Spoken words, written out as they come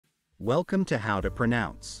Welcome to How to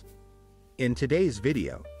Pronounce. In today's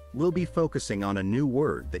video, we'll be focusing on a new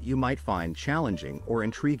word that you might find challenging or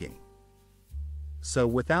intriguing. So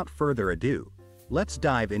without further ado, let's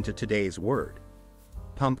dive into today's word.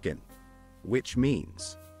 Pumpkin, which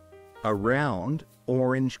means a round,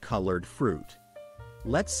 orange-colored fruit.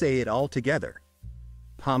 Let's say it all together.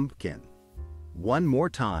 Pumpkin. One more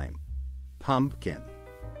time. Pumpkin.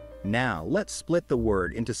 Now let's split the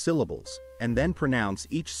word into syllables and then pronounce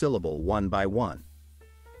each syllable one by one.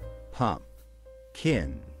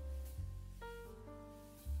 Pumpkin.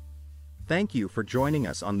 Thank you for joining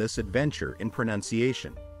us on this adventure in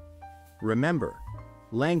pronunciation. Remember,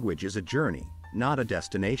 language is a journey, not a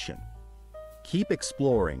destination. Keep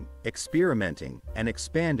exploring, experimenting, and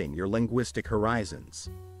expanding your linguistic horizons.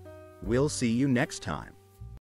 We'll see you next time.